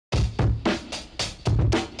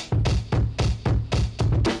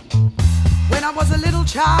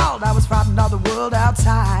child, I was frightened of the world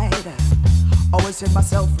outside. Always hid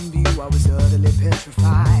myself from view, I was utterly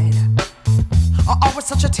petrified. Always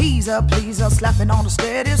such a teaser, pleaser, slapping on a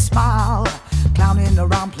steady smile, clowning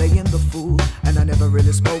around, playing the fool, and I never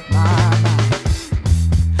really spoke my mind.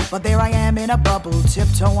 But there I am in a bubble,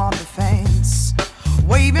 tiptoe on the fence,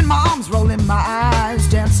 waving my arms, rolling my eyes,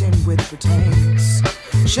 dancing with pretense.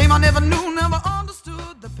 Shame I never knew, never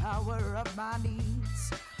understood the power of my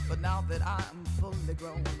needs. But now that I'm fully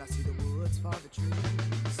grown, I see the woods for the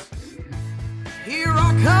trees. Here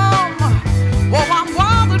I come, oh, I'm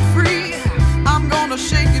wild and free. I'm gonna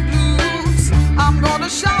shake it loose, I'm gonna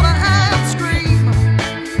shout and scream.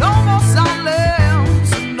 No more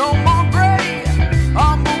silence, no more gray.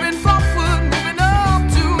 I'm moving forward, moving up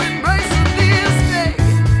to embracing this day.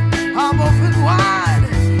 I'm open wide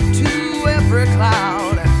to every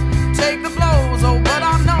cloud. Take the blows, oh, but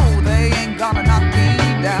I know they ain't gonna knock me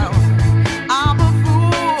down. I'm a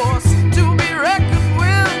force to be reckoned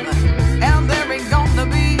with, and there ain't gonna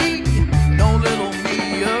be no little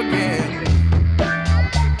me again.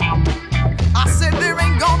 I said there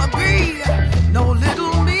ain't gonna be no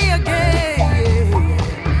little me again.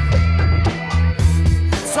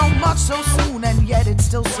 So much so soon, and yet it's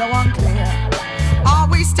still so unclear. Are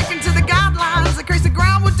we sticking to the guidelines in case the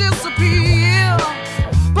ground would disappear?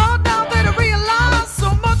 But now that I realize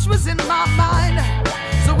so much was in my mind,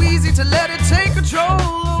 so easy to let it take control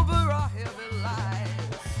over our heavy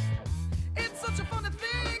lives. It's such a funny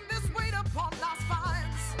thing, this weight upon our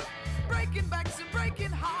spines, breaking backs and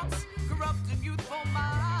breaking hearts, corrupting youthful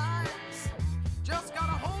minds. Just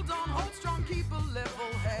gotta hold on, hold strong, keep a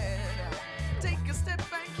level head. Take a step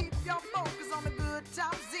and keep your focus on the good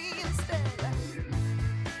times instead.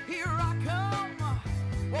 Here I come,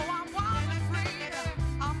 oh, I'm wild and free.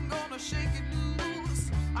 I'm gonna shake it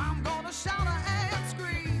loose, I'm gonna shout and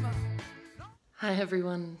scream. Hi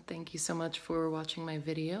everyone, thank you so much for watching my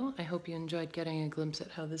video. I hope you enjoyed getting a glimpse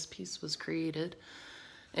at how this piece was created.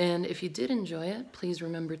 And if you did enjoy it, please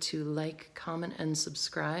remember to like, comment, and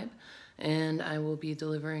subscribe, and I will be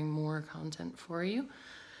delivering more content for you.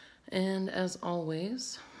 And as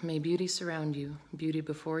always, may beauty surround you, beauty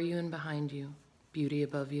before you and behind you, beauty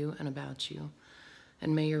above you and about you.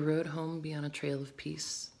 And may your road home be on a trail of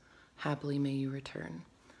peace. Happily may you return.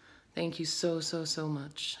 Thank you so, so, so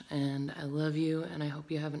much, and I love you, and I hope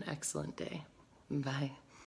you have an excellent day. Bye.